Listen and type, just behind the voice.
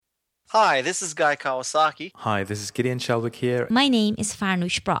Hi, this is Guy Kawasaki. Hi, this is Gideon Shelwick here, My name is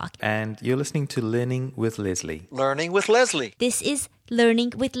Farnoosh Brock. and you're listening to Learning with Leslie. Learning with Leslie. This is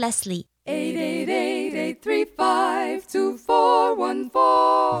Learning with Leslie.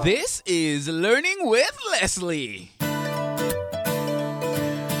 888-835-2414. This is Learning with Leslie.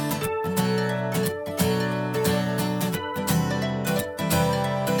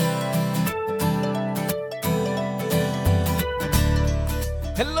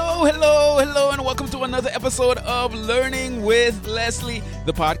 Hello, and welcome to another episode of Learning with Leslie,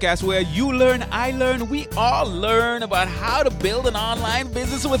 the podcast where you learn, I learn, we all learn about how to build an online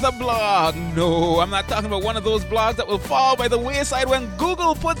business with a blog. No, I'm not talking about one of those blogs that will fall by the wayside when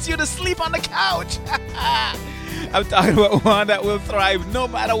Google puts you to sleep on the couch. I'm talking about one that will thrive no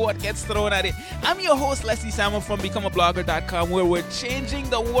matter what gets thrown at it. I'm your host, Leslie Samuel from BecomeAblogger.com, where we're changing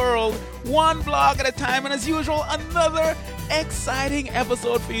the world one blog at a time. And as usual, another exciting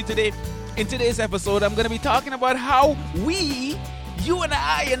episode for you today. In today's episode, I'm going to be talking about how you and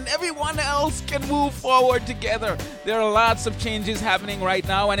I and everyone else can move forward together. There are lots of changes happening right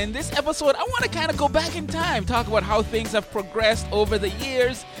now. And in this episode, I want to kind of go back in time, talk about how things have progressed over the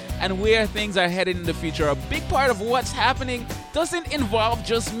years and where things are headed in the future. A big part of what's happening doesn't involve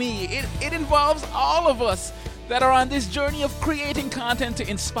just me. It involves all of us that are on this journey of creating content to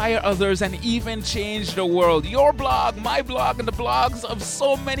inspire others and even change the world. Your blog, my blog, and the blogs of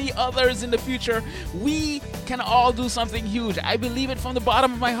so many others in the future. We can all do something huge. I believe it from the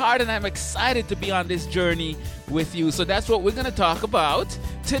bottom of my heart, and I'm excited to be on this journey with you. So that's what we're going to talk about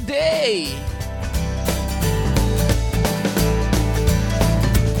today.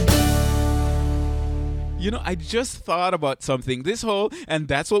 You know, I just thought about something and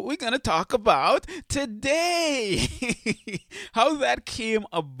that's what we're going to talk about today. How that came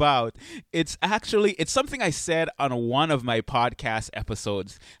about. It's something I said on one of my podcast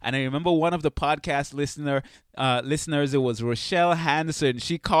episodes. And I remember one of the podcast listeners, it was Rochelle Hansen.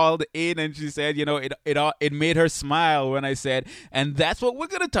 She called in and she said, you know, it made her smile when I said, and that's what we're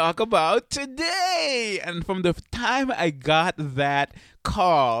going to talk about today. And from the time I got that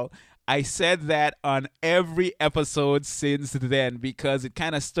call, I said that on every episode since then because it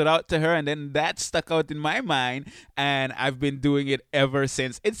kind of stood out to her, and then that stuck out in my mind, and I've been doing it ever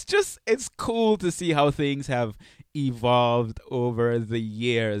since. It's cool to see how things have evolved over the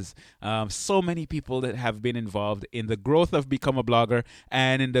years. So many people that have been involved in the growth of Become a Blogger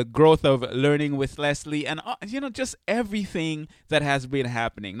and in the growth of Learning with Leslie, and just everything that has been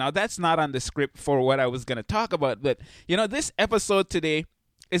happening. Now, that's not on the script for what I was going to talk about, but this episode today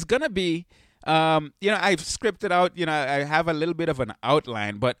is going to be, I've scripted out, I have a little bit of an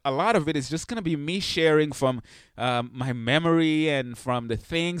outline, but a lot of it is just going to be me sharing from my memory and from the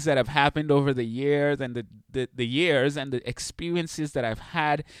things that have happened over the years and the years and the experiences that I've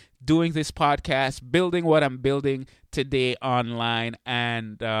had doing this podcast, building what I'm building today online,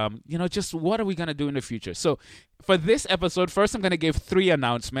 and, just what are we going to do in the future. So for this episode, first I'm going to give 3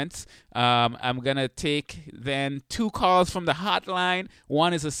 announcements. I'm going to take then 2 calls from the hotline.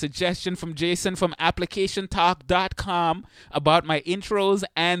 One is a suggestion from Jason from applicationtalk.com about my intros,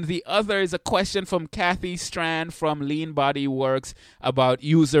 and the other is a question from Kathy Strand from Lean Body Works about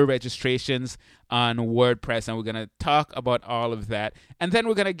user registrations on WordPress, and we're going to talk about all of that. And then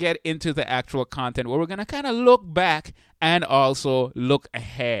we're going to get into the actual content where we're going to kind of look back and also look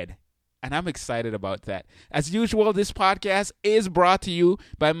ahead. And I'm excited about that. As usual, this podcast is brought to you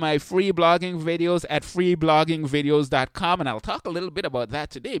by my free blogging videos at freebloggingvideos.com. And I'll talk a little bit about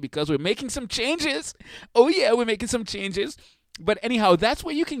that today because we're making some changes. Oh yeah, we're making some changes. But anyhow, that's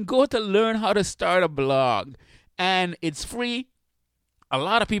where you can go to learn how to start a blog. And it's free. A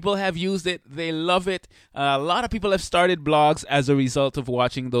lot of people have used it. They love it. A lot of people have started blogs as a result of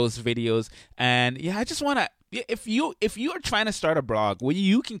watching those videos. And yeah, I just want to, if you are trying to start a blog where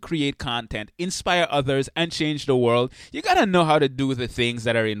you can create content, inspire others, and change the world, you got to know how to do the things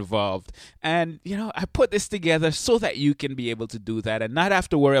that are involved. And, I put this together so that you can be able to do that and not have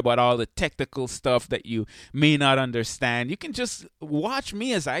to worry about all the technical stuff that you may not understand. You can just watch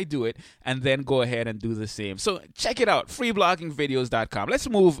me as I do it and then go ahead and do the same. So check it out, freebloggingvideos.com. Let's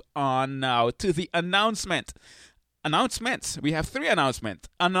move on now to the announcements. We have 3 announcements.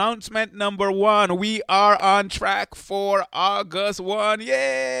 Announcement number 1, we are on track for August 1.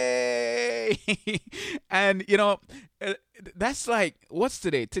 Yay! And, that's like, what's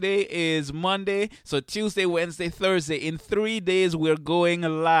today? Today is Monday. So Tuesday, Wednesday, Thursday. In 3 days, we're going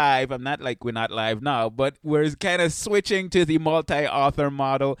live. I'm not like we're not live now, but we're kind of switching to the multi-author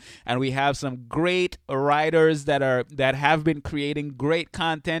model. And we have some great writers that have been creating great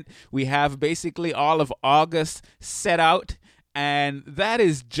content. We have basically all of August set out. And that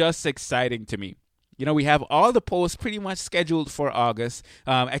is just exciting to me. You know, we have all the posts pretty much scheduled for August,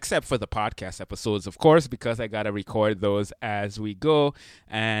 except for the podcast episodes, of course, because I got to record those as we go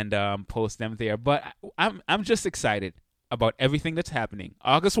and post them there. But I'm just excited about everything that's happening.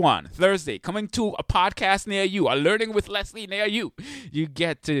 August 1, Thursday, coming to a podcast near you, a Learning with Leslie near you. You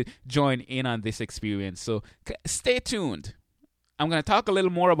get to join in on this experience. So stay tuned. I'm going to talk a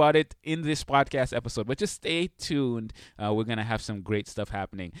little more about it in this podcast episode, but just stay tuned. We're going to have some great stuff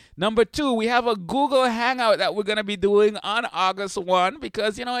happening. Number 2, we have a Google Hangout that we're going to be doing on August 1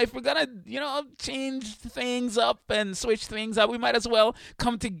 because, you know, if we're going to, change things up and switch things up, we might as well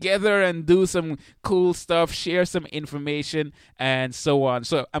come together and do some cool stuff, share some information, and so on.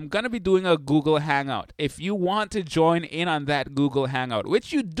 So I'm going to be doing a Google Hangout. If you want to join in on that Google Hangout,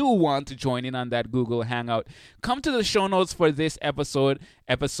 which you do want to join in on that Google Hangout, come to the show notes for this episode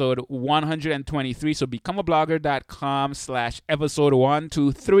 123. So becomeablogger.com/episode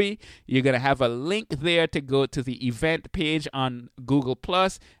 123. You're going to have a link there to go to the event page on Google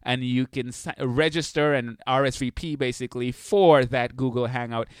Plus, and you can register and RSVP basically for that Google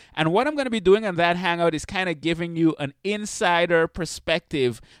Hangout. And what I'm going to be doing on that Hangout is kind of giving you an insider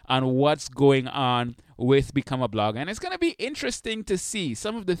perspective on what's going on with Become a Blogger. And it's going to be interesting to see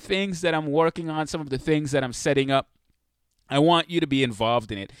some of the things that I'm working on, some of the things that I'm setting up. I want you to be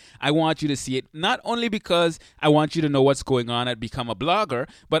involved in it. I want you to see it, not only because I want you to know what's going on at Become a Blogger,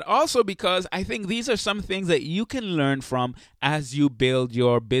 but also because I think these are some things that you can learn from as you build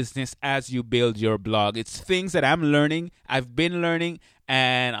your business, as you build your blog. It's things that I'm learning, I've been learning,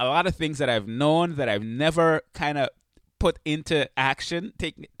 and a lot of things that I've known that I've never kind of put into action,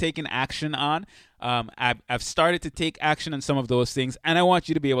 taken action on. I've started to take action on some of those things, and I want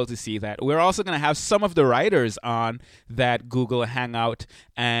you to be able to see that. We're also going to have some of the writers on that Google Hangout,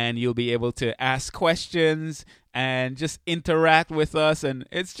 and you'll be able to ask questions and just interact with us, and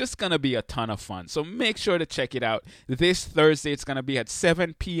it's just going to be a ton of fun. So make sure to check it out. This Thursday, it's going to be at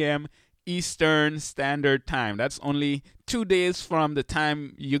 7 p.m. Eastern Standard Time. That's only 2 days from the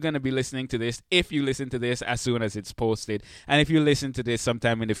time you're going to be listening to this, if you listen to this as soon as it's posted. And if you listen to this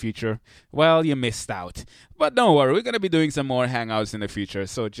sometime in the future, well, you missed out. But don't worry, we're going to be doing some more hangouts in the future.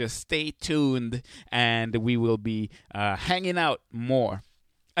 So just stay tuned, and we will be hanging out more.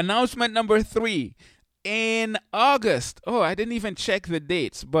 Announcement number 3. In August, I didn't even check the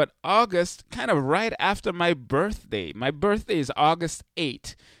dates, but August, kind of right after my birthday. My birthday is August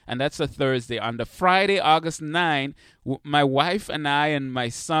 8, and that's a Thursday. On the Friday, August 9, my wife and I and my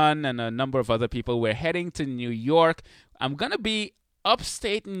son and a number of other people, we're heading to New York. I'm going to be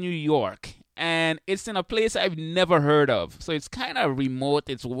upstate New York, and it's in a place I've never heard of. So it's kind of remote.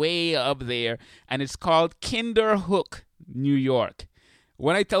 It's way up there, and it's called Kinderhook, New York.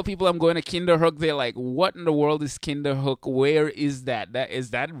 When I tell people I'm going to Kinderhook, they're like, what in the world is Kinderhook? Where is that?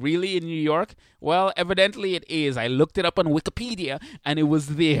 Is that really in New York? Well, evidently it is. I looked it up on Wikipedia, and it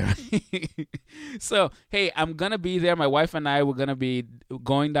was there. So, hey, I'm going to be there. My wife and I, we're going to be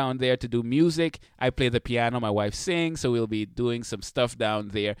going down there to do music. I play the piano. My wife sings, so we'll be doing some stuff down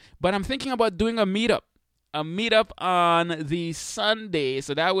there. But I'm thinking about doing a meetup on the Sunday.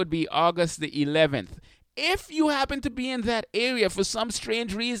 So that would be August the 11th. If you happen to be in that area for some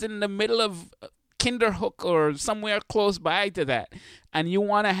strange reason in the middle of Kinderhook or somewhere close by to that, and you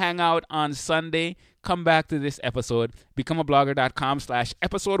want to hang out on Sunday, come back to this episode,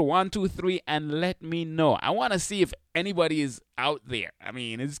 becomeablogger.com/episode 123, and let me know. I want to see if anybody is out there. I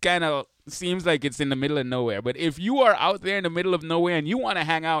mean, it's kind of seems like it's in the middle of nowhere, but if you are out there in the middle of nowhere and you want to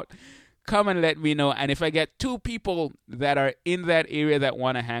hang out, come and let me know. And if I get 2 people that are in that area that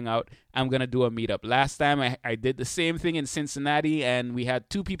want to hang out, I'm going to do a meetup. Last time I did the same thing in Cincinnati, and we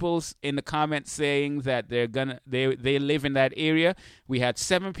had 2 people in the comments saying that they live in that area. We had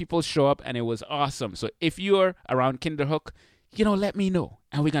 7 people show up, and it was awesome. So if you're around Kinderhook, let me know,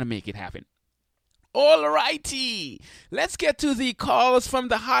 and we're going to make it happen. All righty, let's get to the calls from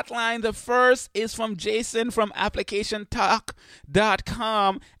the hotline. The first is from Jason from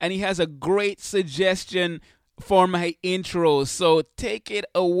applicationtalk.com, and he has a great suggestion for my intro. So take it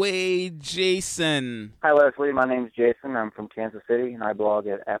away, Jason. Hi, Leslie. My name is Jason. I'm from Kansas City, and I blog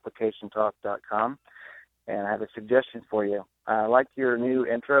at applicationtalk.com, and I have a suggestion for you. I like your new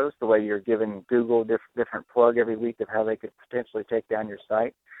intros, the way you're giving Google different plug every week of how they could potentially take down your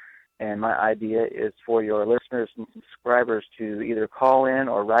site. And my idea is for your listeners and subscribers to either call in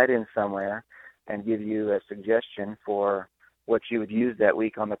or write in somewhere and give you a suggestion for what you would use that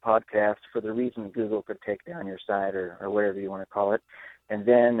week on the podcast for the reason Google could take down your site or whatever you want to call it. And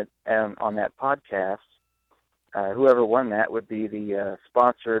then on that podcast, whoever won that would be the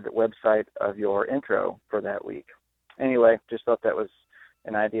sponsored website of your intro for that week. anyway, just thought that was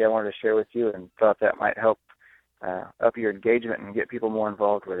an idea I wanted to share with you, and thought that might help up your engagement and get people more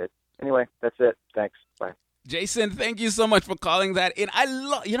involved with it. Anyway, that's it. Thanks. Bye. Jason, thank you so much for calling that in. I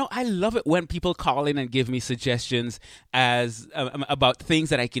love it when people call in and give me suggestions as about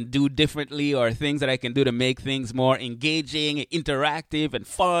things that I can do differently, or things that I can do to make things more engaging, interactive, and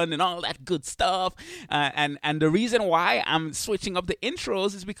fun, and all that good stuff. And the reason why I'm switching up the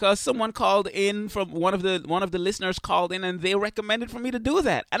intros is because someone called in from one of the listeners called in, and they recommended for me to do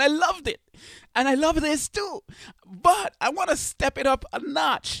that, and I loved it, and I love this too. But I want to step it up a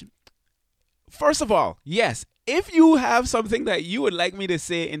notch. First of all, yes, if you have something that you would like me to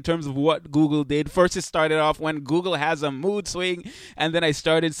say in terms of what Google did, first it started off when Google has a mood swing, and then I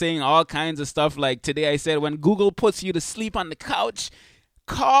started saying all kinds of stuff like today I said when Google puts you to sleep on the couch.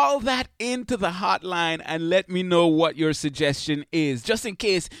 Call that into the hotline and let me know what your suggestion is. Just in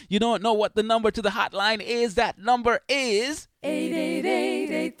case you don't know what the number to the hotline is, that number is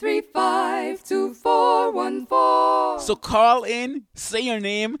 888-835-2414. So call in, say your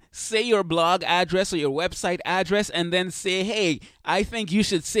name, say your blog address or your website address, and then say, hey, I think you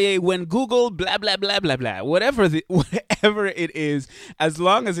should say when Google blah, blah, blah, blah, blah. Whatever it is, as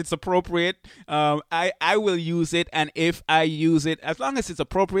long as it's appropriate, I will use it. And if I use it, as long as it's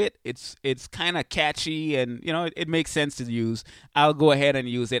appropriate, it's kind of catchy and, it makes sense to use, I'll go ahead and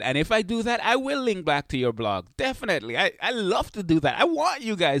use it. And if I do that, I will link back to your blog. Definitely. I love to do that. I want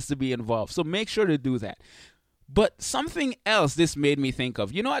you guys to be involved. So make sure to do that. But something else this made me think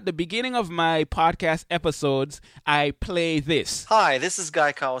of. At the beginning of my podcast episodes, I play this. Hi, this is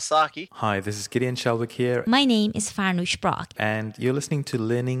Guy Kawasaki. Hi, this is Gideon Shelwick here, My name is Farnoosh Brock. and you're listening to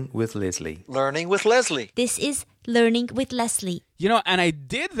Learning with Leslie. Learning with Leslie. This is Learning with Leslie. And I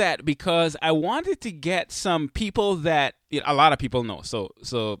did that because I wanted to get some people that a lot of people know. So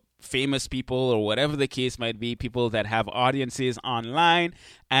famous people or whatever the case might be, people that have audiences online,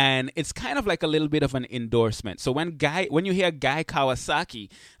 and it's kind of like a little bit of an endorsement. So when you hear Guy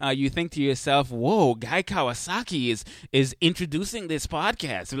Kawasaki, you think to yourself, "Whoa, Guy Kawasaki is introducing this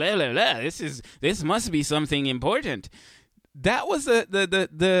podcast. Blah blah blah. This must be something important." That was the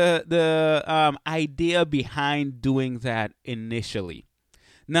idea behind doing that initially.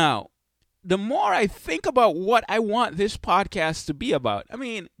 Now, the more I think about what I want this podcast to be about,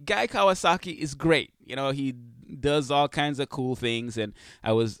 Guy Kawasaki is great. He does all kinds of cool things, and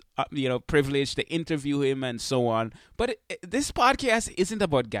I was, privileged to interview him and so on. But this podcast isn't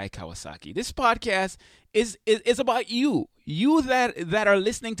about Guy Kawasaki. This podcast is about you that are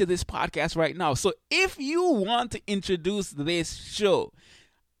listening to this podcast right now. So if you want to introduce this show,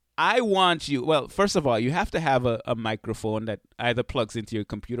 I want you, well, first of all, you have to have a microphone that either plugs into your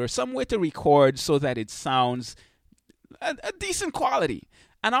computer, some way to record so that it sounds a decent quality.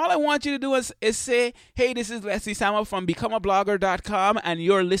 And all I want you to do is say, hey, this is Leslie Samuel from BecomeAblogger.com, and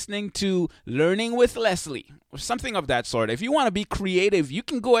you're listening to Learning with Leslie, or something of that sort. If you want to be creative, you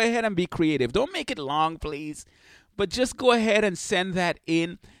can go ahead and be creative. Don't make it long, please. But just go ahead and send that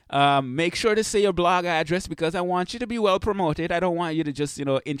in. Make sure to say your blog address because I want you to be well promoted. I don't want you to just,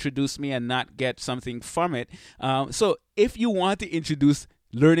 introduce me and not get something from it. So if you want to introduce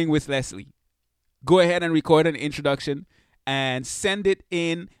Learning with Leslie, go ahead and record an introduction and send it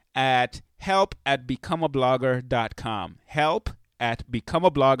in at help@becomeablogger.com.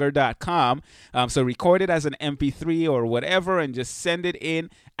 help@becomeablogger.com. So record it as an MP3 or whatever and just send it in,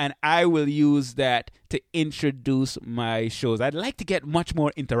 and I will use that to introduce my shows. I'd like to get much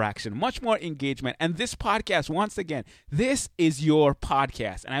more interaction, much more engagement. And this podcast, once again, this is your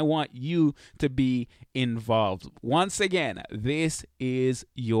podcast, and I want you to be involved. Once again, this is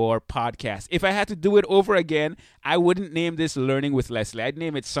your podcast. If I had to do it over again, I wouldn't name this Learning with Leslie. I'd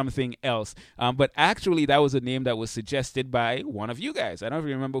name it something else. But actually, that was a name that was suggested by one of you guys. I don't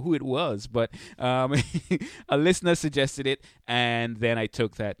even remember who it was, but a listener suggested it, and then I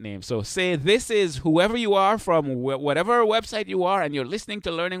took that name. So say this is whoever you are from whatever website you are, and you're listening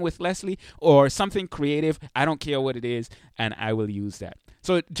to Learning with Leslie or something creative. I don't care what it is, and I will use that.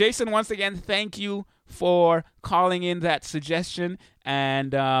 So Jason, once again, thank you for calling in that suggestion,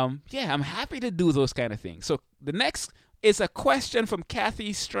 and I'm happy to do those kind of things. So the next is a question from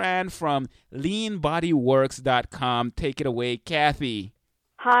Kathy Strand from leanbodyworks.com. Take it away, Kathy.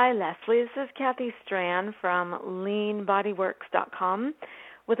 Hi, Leslie. This is Kathy Strand from leanbodyworks.com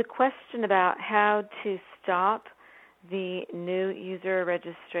with a question about how to stop the new user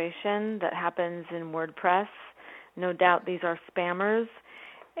registration that happens in WordPress. No doubt these are spammers,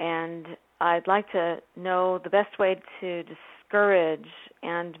 and I'd like to know the best way to discourage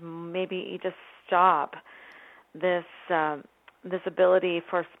and maybe just stop this ability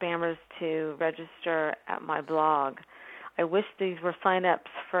for spammers to register at my blog. I wish these were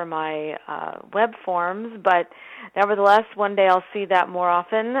sign-ups for my web forms, but nevertheless, one day I'll see that more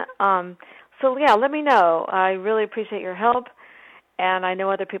often. So, yeah, let me know. I really appreciate your help, and I know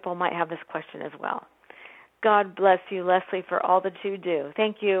other people might have this question as well. God bless you, Leslie, for all that you do.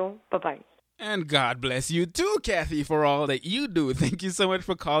 Thank you. Bye-bye. And God bless you too, Kathy, for all that you do. Thank you so much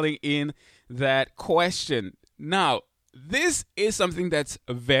for calling in that question. Now, this is something that's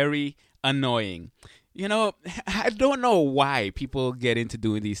very annoying. You know, I don't know why people get into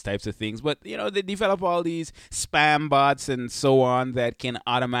doing these types of things, but, you know, they develop all these spam bots and so on that can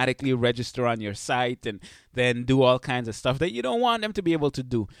automatically register on your site and then do all kinds of stuff that you don't want them to be able to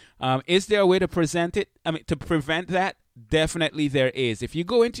do. Is there a way to to prevent that? Definitely there is. If you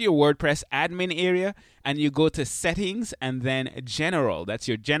go into your WordPress admin area and you go to settings and then general, that's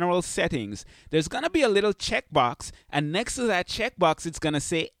your general settings, there's going to be a little checkbox, and next to that checkbox it's going to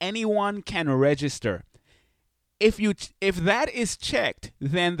say anyone can register. If that is checked,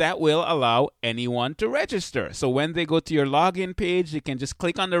 then that will allow anyone to register. So when they go to your login page, they can just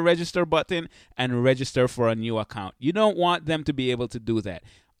click on the register button and register for a new account. You don't want them to be able to do that.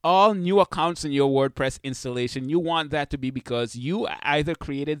 All new accounts in your WordPress installation, you want that to be because you either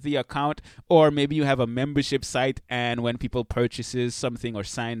created the account or maybe you have a membership site, and when people purchases something or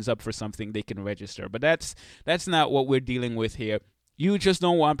signs up for something, they can register. But that's not what we're dealing with here. You just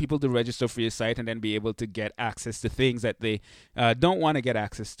don't want people to register for your site and then be able to get access to things that they don't want to get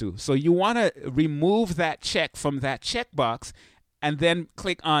access to. So you want to remove that check from that checkbox and then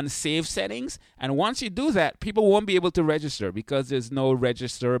click on Save Settings. And once you do that, people won't be able to register because there's no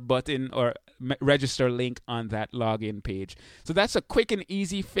register button or register link on that login page. So that's a quick and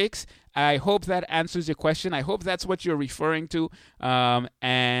easy fix. I hope that answers your question. I hope that's what you're referring to.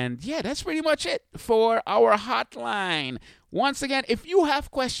 And yeah, that's pretty much it for our hotline. Once again, if you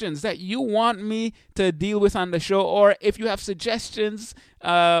have questions that you want me to deal with on the show, or if you have suggestions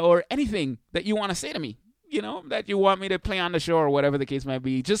or anything that you want to say to me, you know, that you want me to play on the show or whatever the case might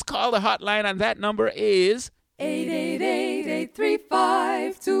be, just call the hotline, and that number is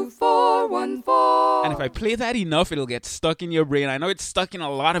 888-835-2414. And if I play that enough, it'll get stuck in your brain. I know it's stuck in a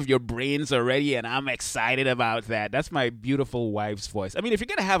lot of your brains already, and I'm excited about that. That's my beautiful wife's voice. I mean, if you're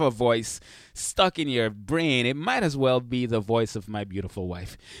going to have a voice stuck in your brain, it might as well be the voice of my beautiful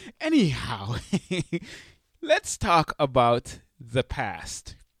wife. Anyhow, let's talk about the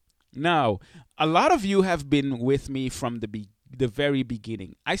past. Now, a lot of you have been with me from the very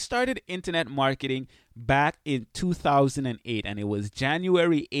beginning. I started internet marketing back in 2008, and it was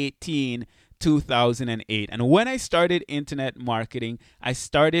January 18, 2008. And when I started internet marketing, I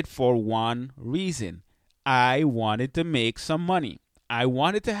started for one reason. I wanted to make some money. I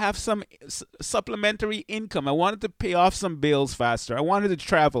wanted to have some supplementary income. I wanted to pay off some bills faster. I wanted to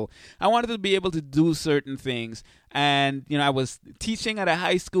travel. I wanted to be able to do certain things. And, you know, I was teaching at a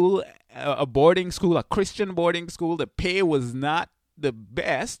high school, a boarding school, a Christian boarding school. The pay was not the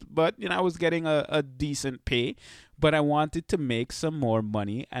best, but, you know, I was getting a decent pay. But I wanted to make some more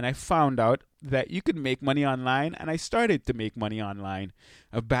money, and I found out that you could make money online, and I started to make money online.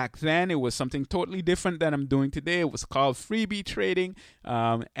 Back then, it was something totally different than I'm doing today. It was called freebie trading,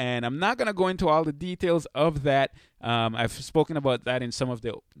 and I'm not going to go into all the details of that. I've spoken about that in some of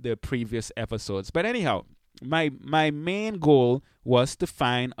the previous episodes. But anyhow, my main goal was to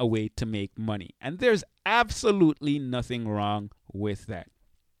find a way to make money, and there's absolutely nothing wrong with that.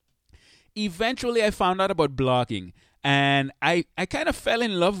 Eventually, I found out about blogging, and I kind of fell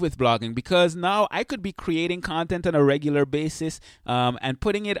in love with blogging because now I could be creating content on a regular basis and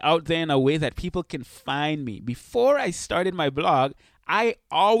putting it out there in a way that people can find me. Before I started my blog, I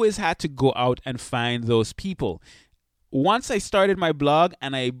always had to go out and find those people. Once I started my blog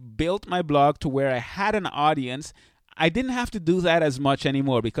and I built my blog to where I had an audience, I didn't have to do that as much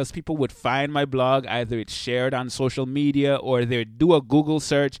anymore because people would find my blog, either it's shared on social media or they'd do a Google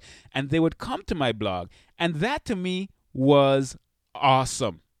search and they would come to my blog. And that to me was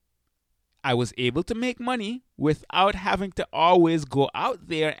awesome. I was able to make money without having to always go out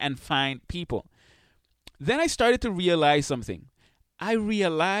there and find people. Then I started to realize something. I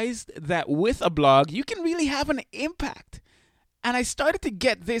realized that with a blog, you can really have an impact. And I started to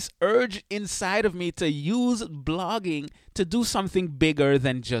get this urge inside of me to use blogging to do something bigger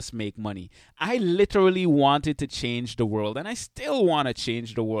than just make money. I literally wanted to change the world, and I still want to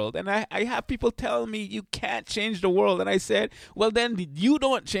change the world. And I have people tell me, you can't change the world. And I said, well, then you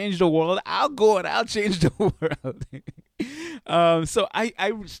don't change the world. I'll go and I'll change the world. So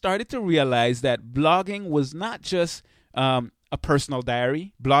I started to realize that blogging was not just a personal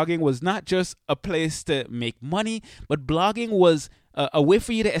diary. Blogging was not just a place to make money, but blogging was a way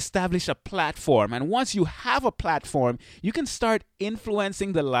for you to establish a platform. And once you have a platform, you can start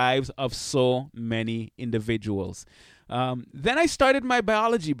influencing the lives of so many individuals. Then I started my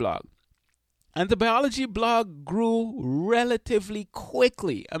biology blog. And the biology blog grew relatively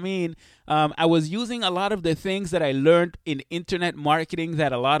quickly. I mean, I was using a lot of the things that I learned in internet marketing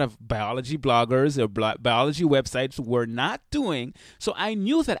that a lot of biology bloggers or biology websites were not doing. So I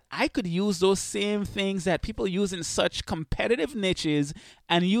knew that I could use those same things that people use in such competitive niches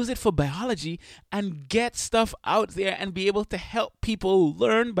and use it for biology and get stuff out there and be able to help people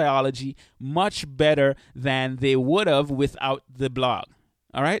learn biology much better than they would have without the blog.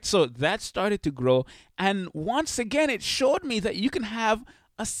 All right, so that started to grow. And once again, it showed me that you can have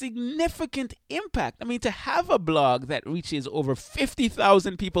a significant impact. I mean, to have a blog that reaches over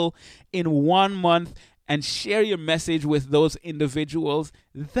 50,000 people in 1 month and share your message with those individuals,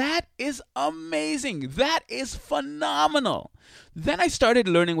 that is amazing. That is phenomenal. Then I started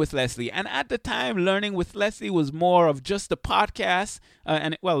Learning with Leslie. And at the time, Learning with Leslie was more of just a podcast.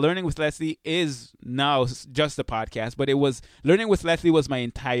 Learning with Leslie is now just a podcast, but Learning with Leslie was my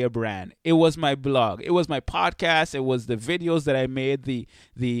entire brand. It was my blog. It was my podcast. It was the videos that I made,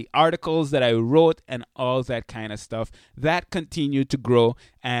 the articles that I wrote, and all that kind of stuff. That continued to grow,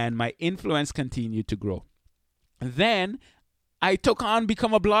 and my influence continued to grow. Then I took on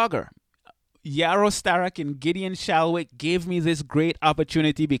Become a Blogger. Yaro Starak and Gideon Shalwick gave me this great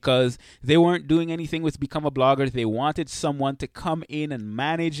opportunity because they weren't doing anything with Become a Blogger. They wanted someone to come in and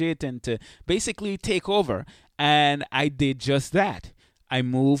manage it and to basically take over. And I did just that. I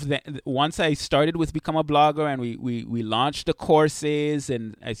moved once I started with Become a Blogger, and we launched the courses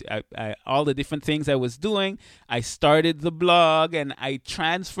and I all the different things I was doing. I started the blog, and I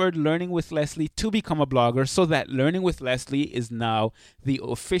transferred Learning with Leslie to Become a Blogger, so that Learning with Leslie is now the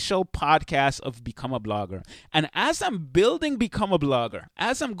official podcast of Become a Blogger. And as I'm building Become a Blogger,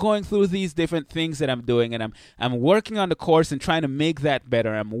 as I'm going through these different things that I'm doing, and I'm working on the course and trying to make that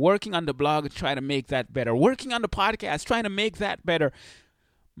better. I'm working on the blog and trying to make that better. Working on the podcast, trying to make that better.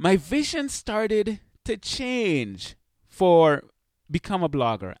 My vision started to change for Become a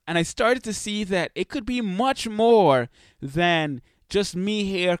Blogger. And I started to see that it could be much more than just me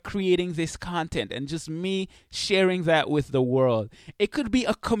here creating this content and just me sharing that with the world. It could be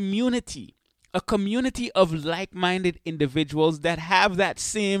a community of like-minded individuals that have that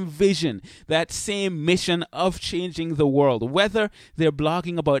same vision, that same mission of changing the world. Whether they're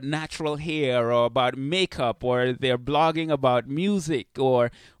blogging about natural hair or about makeup, or they're blogging about music,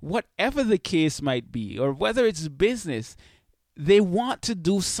 or whatever the case might be, or whether it's business, they want to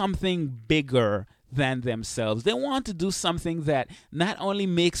do something bigger than themselves. They want to do something that not only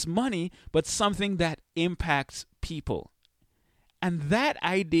makes money, but something that impacts people. And that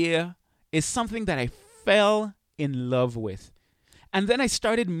idea is something that I fell in love with. And then I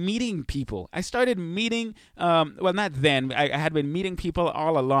started meeting people. I started meeting, not then, I had been meeting people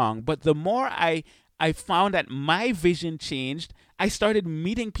all along, but the more I found that my vision changed, I started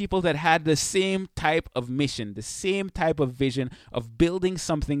meeting people that had the same type of mission, the same type of vision of building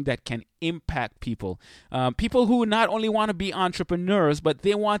something that can impact people. People who not only want to be entrepreneurs, but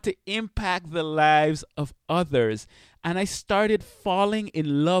they want to impact the lives of others. And I started falling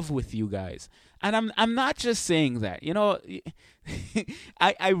in love with you guys. And I'm not just saying that. You know,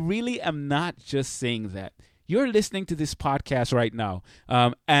 I really am not just saying that. You're listening to this podcast right now.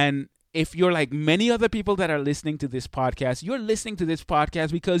 And if you're like many other people that are listening to this podcast, you're listening to this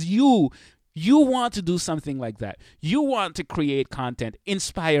podcast because you want to do something like that. You want to create content,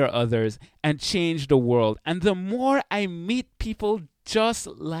 inspire others, and change the world. And the more I meet people just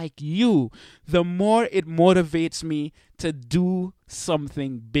like you, the more it motivates me to do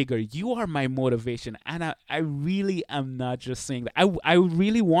something bigger. You are my motivation. And I really am not just saying that. I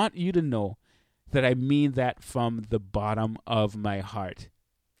really want you to know that I mean that from the bottom of my heart.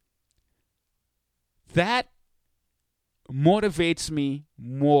 That motivates me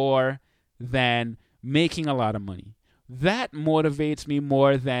more than making a lot of money. That motivates me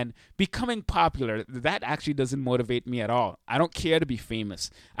more than becoming popular. That actually doesn't motivate me at all. I don't care to be famous.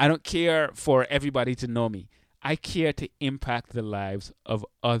 I don't care for everybody to know me. I care to impact the lives of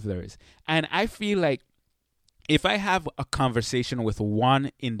others. And I feel like if I have a conversation with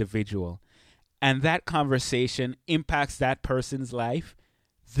one individual and that conversation impacts that person's life,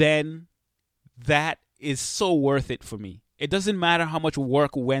 then that is so worth it for me. It doesn't matter how much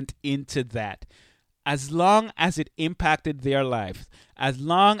work went into that. As long as it impacted their lives, as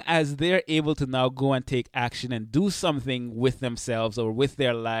long as they're able to now go and take action and do something with themselves or with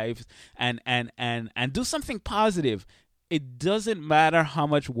their lives and do something positive, it doesn't matter how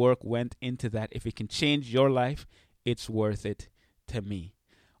much work went into that. If it can change your life, it's worth it. to me.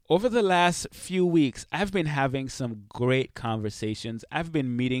 Over the last few weeks, I've been having some great conversations. I've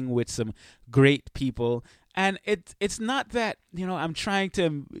been meeting with some great people. And it's not that, I'm trying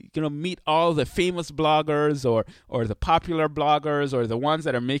to, meet all the famous bloggers or the popular bloggers or the ones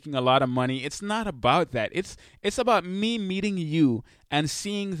that are making a lot of money. It's not about that. It's about me meeting you and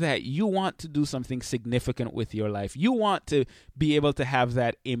seeing that you want to do something significant with your life. You want to be able to have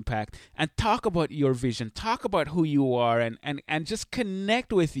that impact and talk about your vision, talk about who you are, and just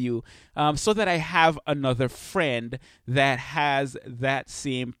connect with you so that I have another friend that has that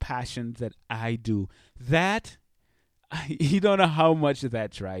same passion that I do. That, you don't know how much that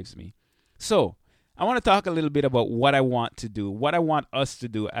drives me. So, I want to talk a little bit about what I want to do, what I want us to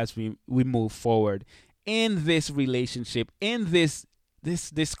do as we move forward in this relationship, in this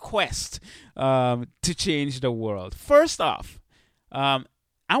quest to change the world. First off,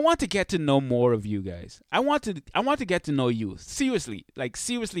 I want to get to know more of you guys. I want to get to know you. Seriously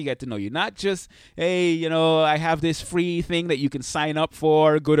get to know you. Not just, hey, I have this free thing that you can sign up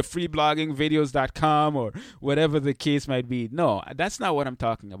for. Go to freebloggingvideos.com or whatever the case might be. No, that's not what I'm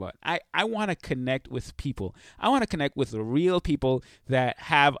talking about. I want to connect with people. I want to connect with real people that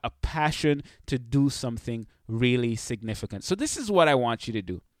have a passion to do something really significant. So this is what I want you to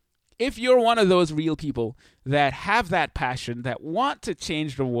do. If you're one of those real people that have that passion, that want to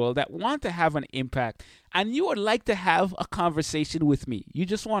change the world, that want to have an impact, and you would like to have a conversation with me, you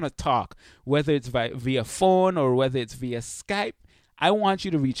just want to talk, whether it's via phone or whether it's via Skype, I want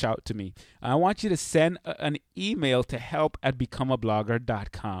you to reach out to me. I want you to send an email to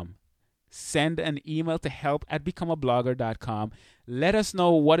help@becomeablogger.com. Send an email to help@becomeablogger.com. Let us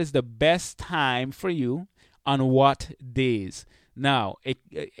know what is the best time for you on what days. Now,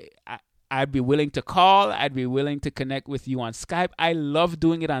 I'd be willing to call. I'd be willing to connect with you on Skype. I love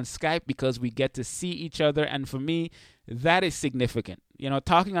doing it on Skype because we get to see each other. And for me, that is significant.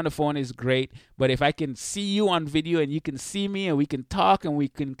 Talking on the phone is great. But if I can see you on video and you can see me and we can talk and we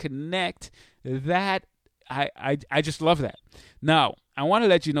can connect, that I just love that. Now, I want to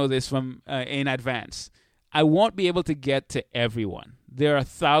let you know this from in advance. I won't be able to get to everyone. There are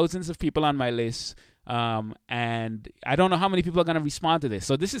thousands of people on my list. And I don't know how many people are going to respond to this.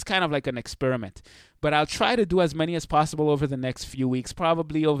 So this is kind of like an experiment. But I'll try to do as many as possible over the next few weeks,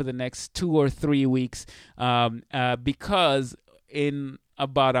 probably over the next 2 or 3 weeks, because in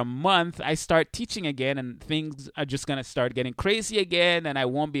about a month, I start teaching again and things are just going to start getting crazy again and I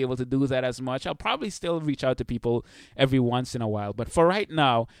won't be able to do that as much. I'll probably still reach out to people every once in a while. But for right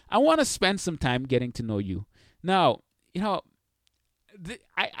now, I want to spend some time getting to know you. Now,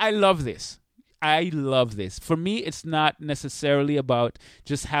 I love this. I love this. For me, it's not necessarily about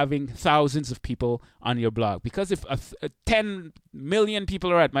just having thousands of people on your blog. Because if 10 million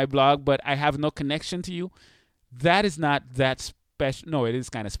people are at my blog, but I have no connection to you, that is not that special. No, it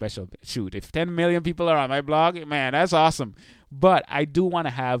is kind of special. Shoot, if 10 million people are on my blog, man, that's awesome. But I do want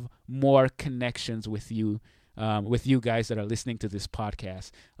to have more connections with you guys that are listening to this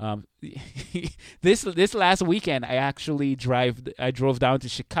podcast. This last weekend, I drove down to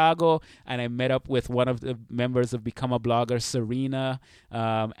Chicago and I met up with one of the members of Become a Blogger, Serena,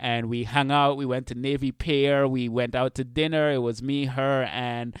 and we hung out. We went to Navy Pier. We went out to dinner. It was me, her,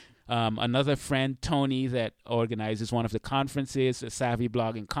 and another friend, Tony, that organizes one of the conferences, a Savvy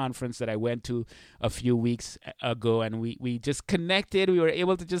Blogging conference that I went to a few weeks ago, and we just connected. We were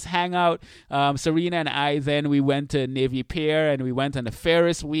able to just hang out. Serena and I, then we went to Navy Pier, and we went on the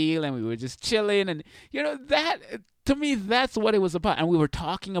Ferris wheel, and we were just chilling, and that, to me, that's what it was about. And we were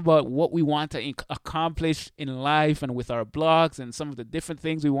talking about what we want to accomplish in life and with our blogs and some of the different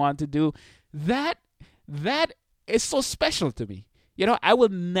things we want to do. That is so special to me. I will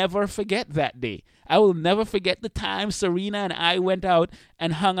never forget that day. I will never forget the time Serena and I went out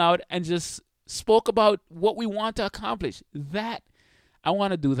and hung out and just spoke about what we want to accomplish. That, I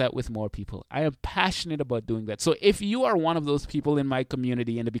want to do that with more people. I am passionate about doing that. So if you are one of those people in my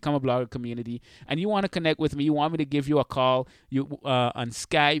community, in the Become a Blogger community, and you want to connect with me, you want me to give you a call on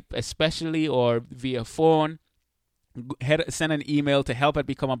Skype especially or via phone, send an email to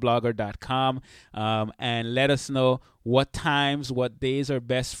help@becomeablogger.com and let us know what times, what days are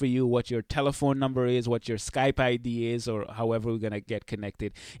best for you, what your telephone number is, what your Skype ID is, or however we're going to get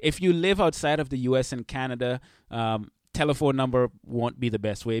connected. If you live outside of the U.S. and Canada, telephone number won't be the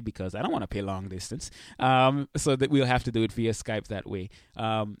best way because I don't want to pay long distance, so that we'll have to do it via Skype that way.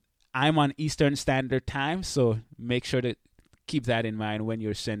 I'm on Eastern Standard Time, so make sure to keep that in mind when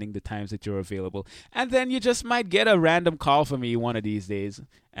you're sending the times that you're available. And then you just might get a random call from me one of these days,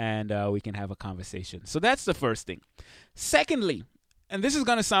 and we can have a conversation. So that's the first thing. Secondly, and this is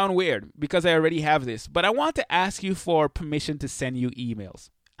going to sound weird because I already have this, but I want to ask you for permission to send you emails.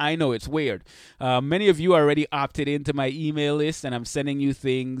 I know it's weird. Many of you already opted into my email list, and I'm sending you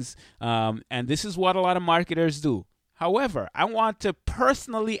things, and this is what a lot of marketers do. However, I want to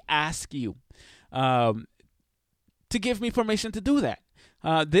personally ask you to give me permission to do that.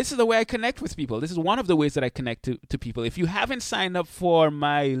 This is the way I connect with people. This is one of the ways that I connect to people. If you haven't signed up for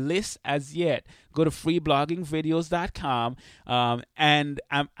my list as yet, go to freebloggingvideos.com, and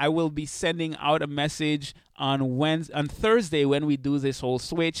I will be sending out a message on Thursday when we do this whole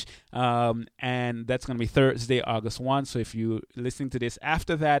switch, and that's going to be Thursday, August 1. So if you're listening to this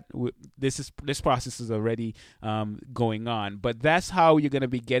after that, this process is already going on. But that's how you're going to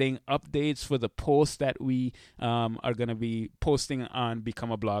be getting updates for the posts that we are going to be posting on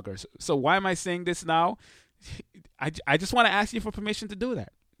Become a Blogger. So why am I saying this now? I just want to ask you for permission to do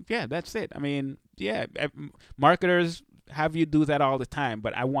that. Yeah, that's it. I mean, yeah, marketers have you do that all the time,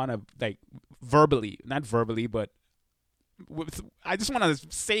 but I want to not verbally, but I just want to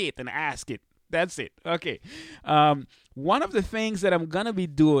say it and ask it. That's it. Okay. One of the things that I'm going to be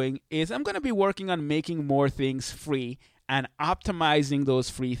doing is I'm going to be working on making more things free and optimizing those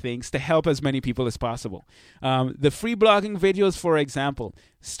free things to help as many people as possible. The free blogging videos, for example,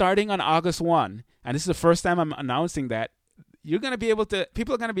 starting on August 1, and this is the first time I'm announcing that, people are going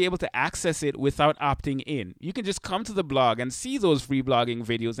to be able to access it without opting in. You can just come to the blog and see those free blogging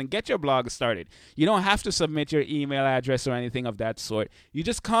videos and get your blog started. You don't have to submit your email address or anything of that sort. You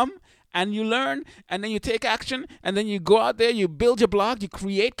just come and you learn, and then you take action, and then you go out there, you build your blog, you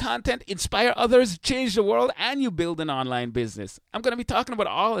create content, inspire others, change the world, and you build an online business. I'm going to be talking about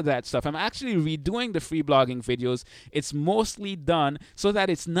all of that stuff. I'm actually redoing the free blogging videos. It's mostly done so that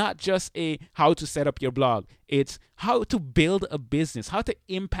it's not just a how to set up your blog. It's how to build a business, how to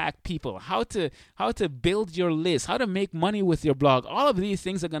impact people, how to build your list, how to make money with your blog. All of these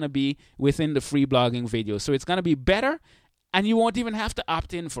things are going to be within the free blogging videos. So it's going to be better, and you won't even have to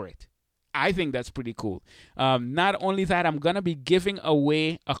opt in for it. I think that's pretty cool. Not only that, I'm going to be giving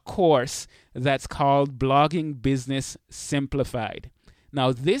away a course that's called Blogging Business Simplified.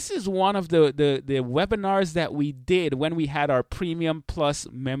 Now, this is one of the webinars that we did when we had our Premium Plus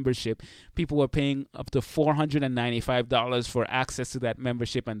membership. People were paying up to $495 for access to that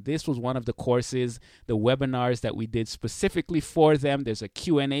membership, and this was one of the courses, the webinars that we did specifically for them. There's a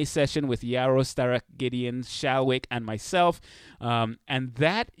Q&A session with Yaro, Starek, Gideon, Shalwick, and myself, and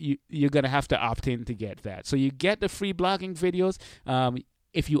that you're going to have to opt in to get that. So you get the free blogging videos.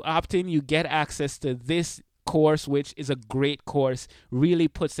 If you opt in, you get access to this course, which is a great course, really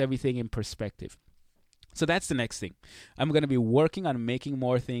puts everything in perspective. So that's the next thing. I'm going to be working on making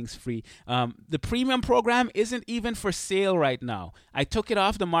more things free. The premium program isn't even for sale right now. I took it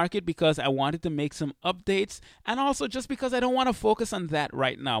off the market because I wanted to make some updates, and also just because I don't want to focus on that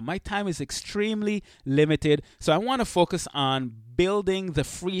right now. My time is extremely limited, so I want to focus on building the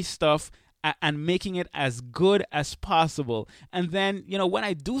free stuff and making it as good as possible. And then, when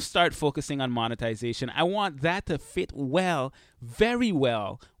I do start focusing on monetization, I want that to fit well, very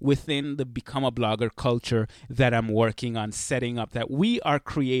well, within the Become a Blogger culture that I'm working on setting up, that we are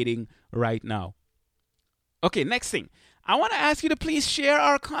creating right now. Okay, next thing. I want to ask you to please share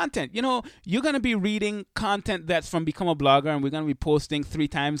our content. You're going to be reading content that's from Become a Blogger, and we're going to be posting 3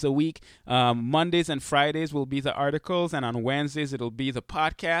 times a week. Mondays and Fridays will be the articles, and on Wednesdays it'll be the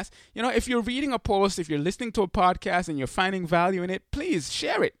podcast. If you're reading a post, if you're listening to a podcast and you're finding value in it, please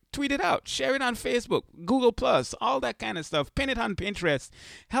share it. Tweet it out. Share it on Facebook, Google+, all that kind of stuff. Pin it on Pinterest.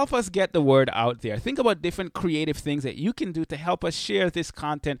 Help us get the word out there. Think about different creative things that you can do to help us share this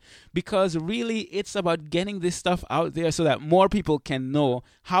content, because really it's about getting this stuff out there so that more people can know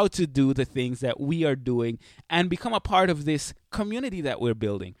how to do the things that we are doing and become a part of this community that we're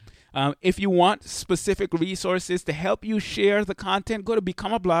building. If you want specific resources to help you share the content, go to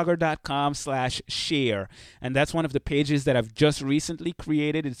becomeablogger.com/share. And that's one of the pages that I've just recently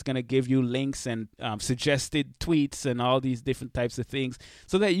created. It's going to give you links and suggested tweets and all these different types of things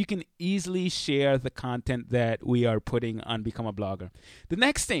so that you can easily share the content that we are putting on Become a Blogger. The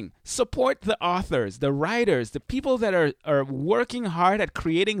next thing, support the authors, the writers, the people that are working hard at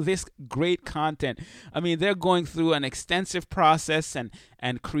creating this great content. I mean, they're going through an extensive process and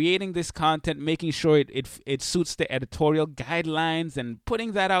creating this content, making sure it suits the editorial guidelines and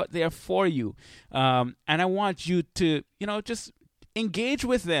putting that out there for you. And I want you to, just engage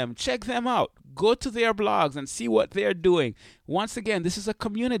with them, check them out, go to their blogs and see what they're doing. Once again, this is a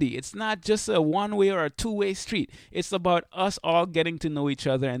community. It's not just a one-way or a two-way street. It's about us all getting to know each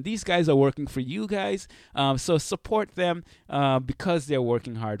other, and these guys are working for you guys. So support them because they're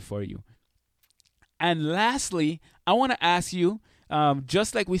working hard for you. And lastly, I want to ask you,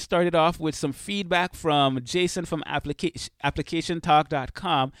 just like we started off with some feedback from Jason from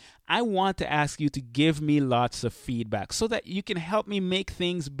applicationtalk.com, I want to ask you to give me lots of feedback so that you can help me make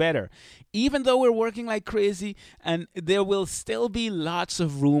things better. Even though we're working like crazy, and there will still be lots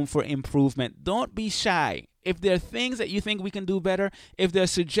of room for improvement. Don't be shy. If there are things that you think we can do better, if there are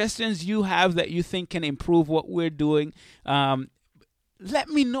suggestions you have that you think can improve what we're doing, let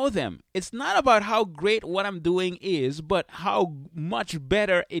me know them. It's not about how great what I'm doing is, but how much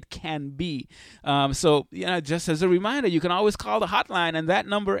better it can be. So, just as a reminder, you can always call the hotline, and that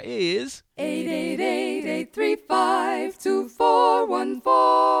number is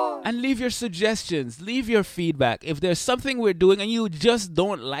 888-835-2414. And leave your suggestions, leave your feedback. If there's something we're doing and you just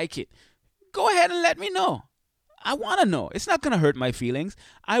don't like it, go ahead and let me know. I want to know. It's not going to hurt my feelings.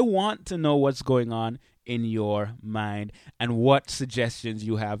 I want to know what's going on in your mind and what suggestions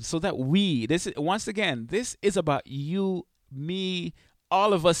you have, so that this is about you, me,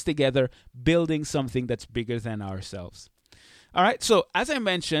 all of us together building something that's bigger than ourselves. All right. So as I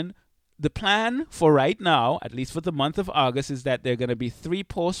mentioned, the plan for right now, at least for the month of August, is that there are going to be 3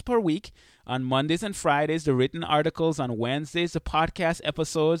 posts per week. On Mondays and Fridays, the written articles. On Wednesdays, the podcast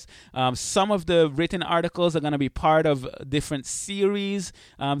episodes. Some of the written articles are going to be part of different series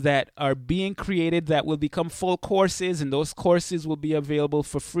that are being created that will become full courses, and those courses will be available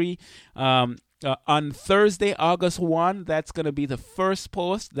for free. On Thursday, August 1, that's going to be the first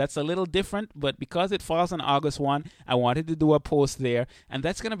post. That's a little different, but because it falls on August 1, I wanted to do a post there. And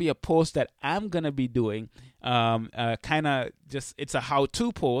that's going to be a post that I'm going to be doing. It's a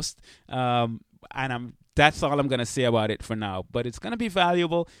how-to post. That's all I'm going to say about it for now. But it's going to be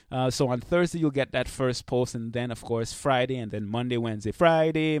valuable. So on Thursday, you'll get that first post. And then, of course, Friday. And then Monday, Wednesday,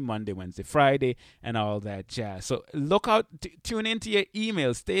 Friday. Monday, Wednesday, Friday. And all that jazz. So look out. Tune into your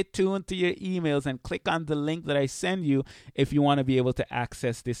emails. Stay tuned to your emails. And click on the link that I send you if you want to be able to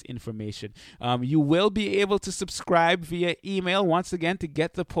access this information. You will be able to subscribe via email, once again, to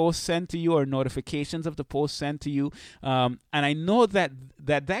get the post sent to you or notifications of the post sent to you. And I know that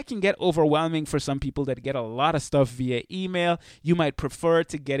can get overwhelming for some people that get a lot of stuff via email. You might prefer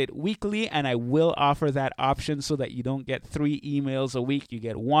to get it weekly, and I will offer that option so that you don't get 3 emails a week. You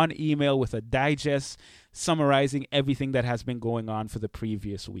get 1 email with a digest summarizing everything that has been going on for the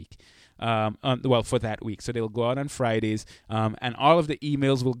previous week. For that week. So they'll go out on Fridays, and all of the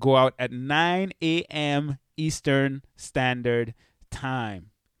emails will go out at 9 a.m. Eastern Standard Time.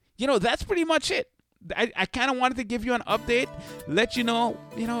 That's pretty much it. I kind of wanted to give you an update, let you know,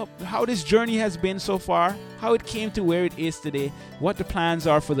 how this journey has been so far, how it came to where it is today, what the plans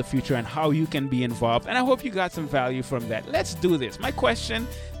are for the future, and how you can be involved. And I hope you got some value from that. Let's do this. The question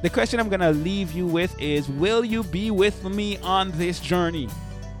I'm going to leave you with is, will you be with me on this journey?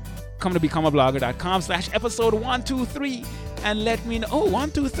 Come to becomeablogger.com/episode 123 and let me know. Oh,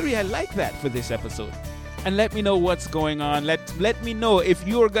 123. I like that for this episode. And let me know what's going on. Let me know if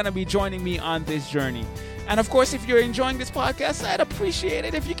you're going to be joining me on this journey. And of course, if you're enjoying this podcast, I'd appreciate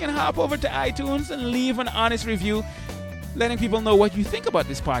it if you can hop over to iTunes and leave an honest review, letting people know what you think about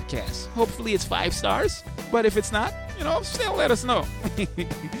this podcast. Hopefully it's 5 stars, but if it's not, still let us know.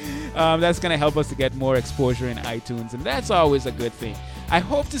 That's going to help us to get more exposure in iTunes, and that's always a good thing. I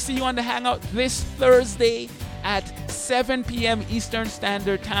hope to see you on the Hangout this Thursday at 7 p.m. Eastern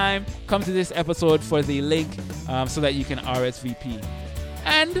Standard Time. Come to this episode for the link so that you can RSVP.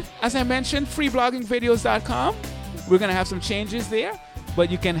 And as I mentioned, freebloggingvideos.com. We're going to have some changes there,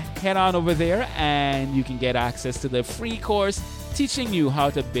 but you can head on over there and you can get access to the free course teaching you how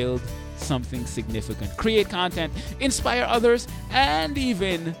to build something significant, create content, inspire others, and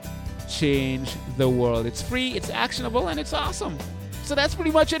even change the world. It's free, it's actionable, and it's awesome. So that's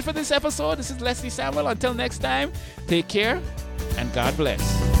pretty much it for this episode. This is Leslie Samuel. Until next time, take care and God bless.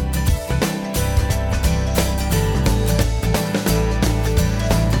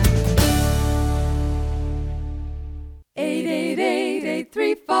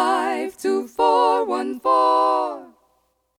 888-835-2414.